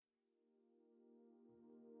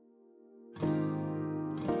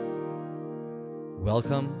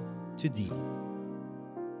Welcome to Deep,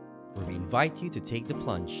 where we invite you to take the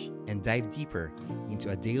plunge and dive deeper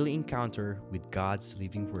into a daily encounter with God's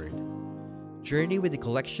living Word. Journey with a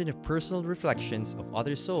collection of personal reflections of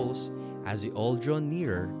other souls as we all draw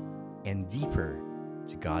nearer and deeper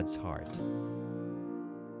to God's heart.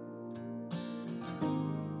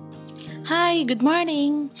 Hi, good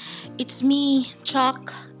morning. It's me,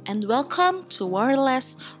 Chuck, and welcome to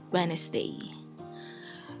Wireless Wednesday.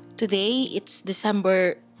 Today, it's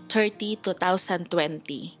December 30,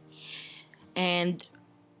 2020. And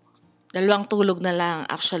dalawang tulog na lang,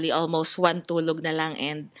 actually almost one tulog na lang,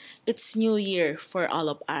 and it's New Year for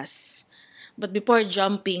all of us. But before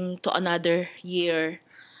jumping to another year,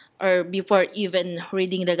 or before even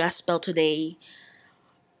reading the gospel today,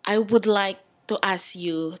 I would like to ask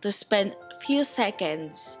you to spend a few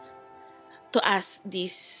seconds to ask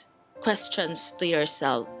these questions to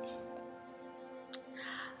yourself.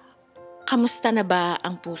 Kamusta na ba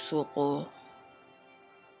ang puso ko?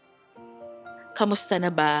 Kamusta na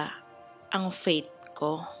ba ang faith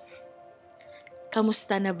ko?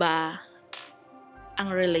 Kamusta na ba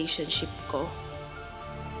ang relationship ko?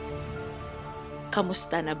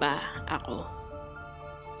 Kamusta na ba ako?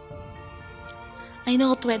 I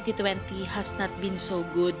know 2020 has not been so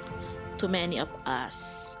good to many of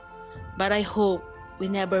us, but I hope we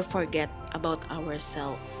never forget about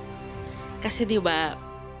ourselves. Kasi 'di ba,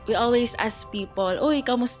 we always ask people, "Uy,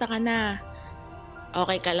 kamusta ka na?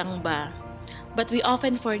 Okay ka lang ba?" But we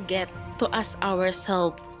often forget to ask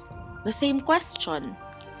ourselves the same question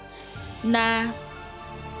na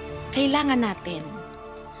kailangan natin.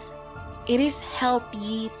 It is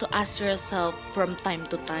healthy to ask yourself from time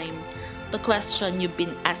to time the question you've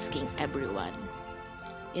been asking everyone.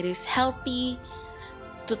 It is healthy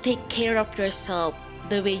to take care of yourself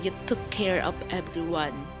the way you took care of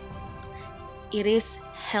everyone. It is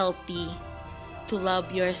healthy to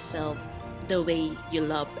love yourself the way you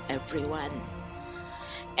love everyone.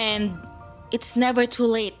 And it's never too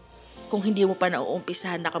late kung hindi mo pa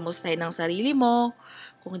nauumpisahan na kamustahin ang sarili mo,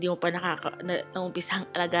 kung hindi mo pa nauumpisahang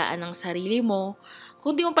alagaan ang sarili mo,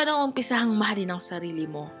 kung hindi mo pa nauumpisahang mahalin ang sarili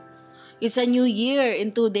mo. It's a new year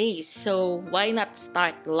in 2 days, so why not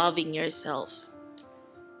start loving yourself?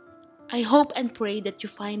 I hope and pray that you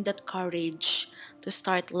find that courage to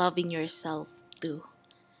start loving yourself too.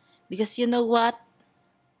 Because you know what?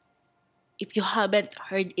 If you haven't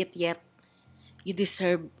heard it yet, you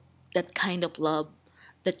deserve that kind of love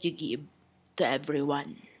that you give to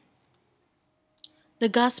everyone. The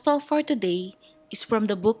gospel for today is from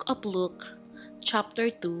the book of Luke, chapter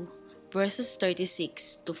 2, verses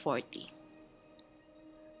 36 to 40.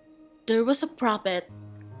 There was a prophet,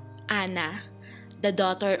 Anna, the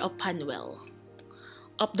daughter of Phanuel,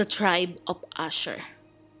 of the tribe of Asher.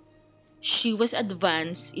 She was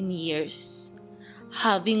advanced in years,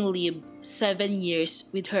 having lived 7 years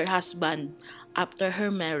with her husband after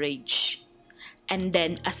her marriage, and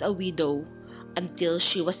then as a widow until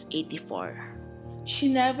she was 84.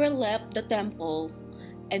 She never left the temple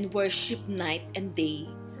and worshipped night and day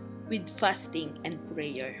with fasting and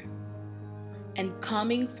prayer. And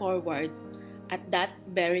coming forward at that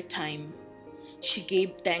very time, she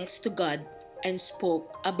gave thanks to God and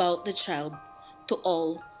spoke about the child to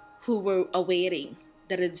all who were awaiting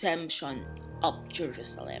the redemption of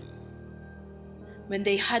Jerusalem. When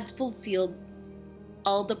they had fulfilled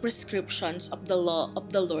all the prescriptions of the law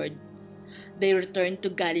of the Lord, they returned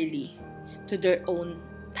to Galilee, to their own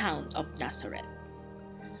town of Nazareth.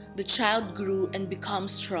 The child grew and became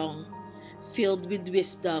strong, filled with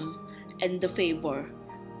wisdom, and the favor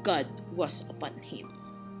God was upon him.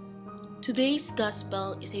 Today's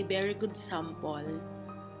gospel is a very good sample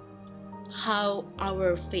how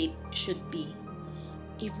our faith should be.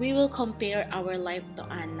 If we will compare our life to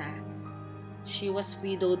Anna, she was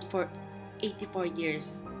widowed for 84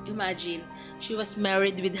 years. Imagine, she was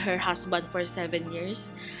married with her husband for 7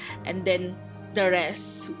 years, and then the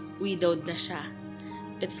rest, widowed na siya.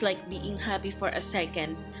 It's like being happy for a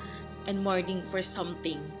second and mourning for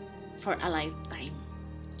something for a lifetime.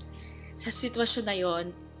 Sa sitwasyon na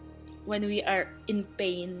yon, when we are in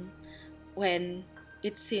pain, when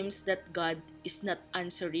it seems that God is not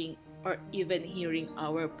answering or even hearing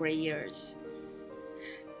our prayers,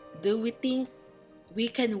 do we think we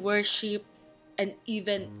can worship and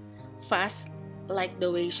even fast like the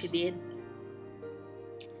way she did?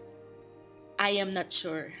 I am not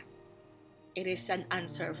sure. It is an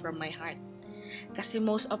answer from my heart. Kasi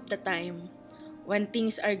most of the time, when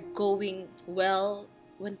things are going well,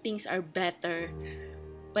 when things are better,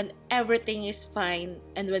 when everything is fine,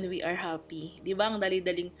 and when we are happy, di ba ang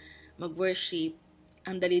dali-daling mag-worship,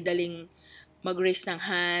 ang dali-daling mag-raise ng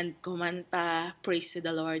hand, kumanta, praise to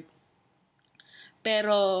the Lord.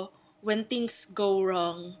 Pero when things go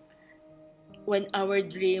wrong, when our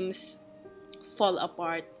dreams fall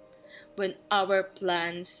apart, when our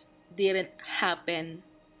plans didn't happen,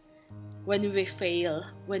 when we fail,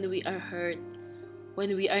 when we are hurt,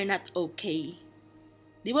 when we are not okay.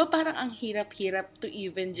 Di ba parang ang hirap-hirap to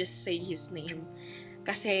even just say His name?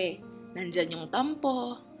 Kasi nandyan yung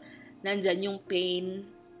tampo, nandyan yung pain,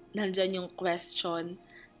 nandyan yung question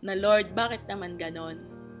na Lord, bakit naman ganon?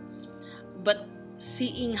 But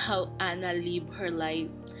seeing how Anna live her life,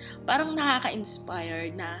 parang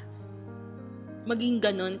nakaka-inspire na maging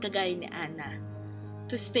ganon kagaya ni Anna.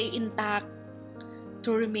 To stay intact,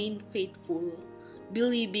 to remain faithful,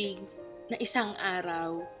 believing na isang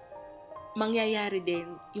araw, mangyayari din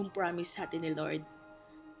yung promise sa atin ni Lord.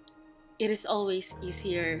 It is always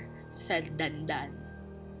easier said than done.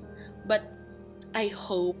 But I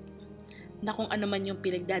hope na kung ano man yung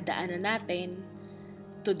pinagdadaanan natin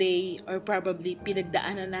today or probably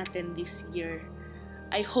pinagdaanan natin this year,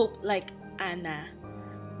 I hope like Anna,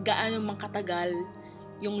 gaano man katagal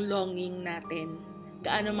yung longing natin,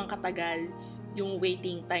 gaano man katagal yung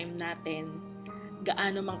waiting time natin,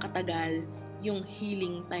 gaano man katagal yung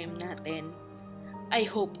healing time natin. I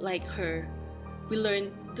hope like her, we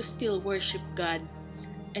learn to still worship God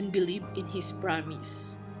and believe in His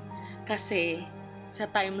promise. Kasi sa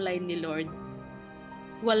timeline ni Lord,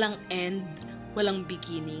 walang end, walang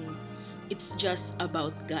beginning. It's just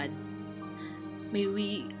about God. May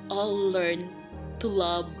we all learn to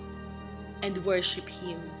love and worship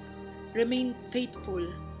Him. Remain faithful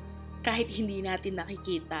kahit hindi natin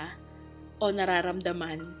nakikita o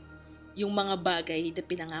nararamdaman yung mga bagay na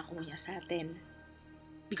pinangako niya sa atin.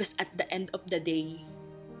 Because at the end of the day,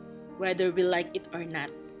 whether we like it or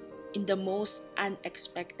not, in the most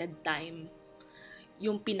unexpected time,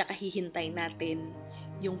 yung pinakahihintay natin,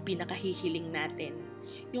 yung pinakahihiling natin,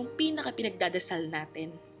 yung pinakapinagdadasal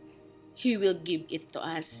natin, He will give it to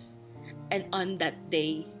us. And on that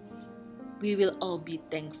day, we will all be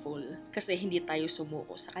thankful kasi hindi tayo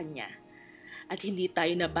sumuko sa Kanya at hindi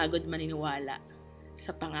tayo napagod maniniwala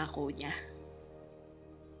sa pangako niya.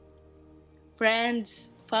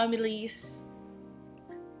 Friends, families,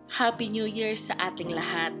 Happy New Year sa ating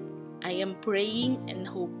lahat. I am praying and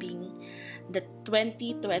hoping that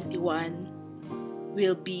 2021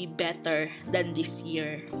 will be better than this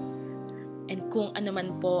year. And kung ano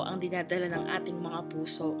man po ang dinadala ng ating mga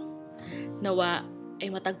puso, nawa ay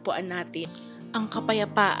matagpuan natin ang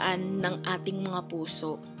kapayapaan ng ating mga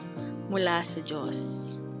puso mula sa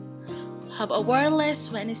Diyos. Have a wireless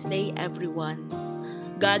Wednesday, everyone.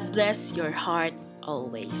 God bless your heart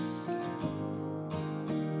always.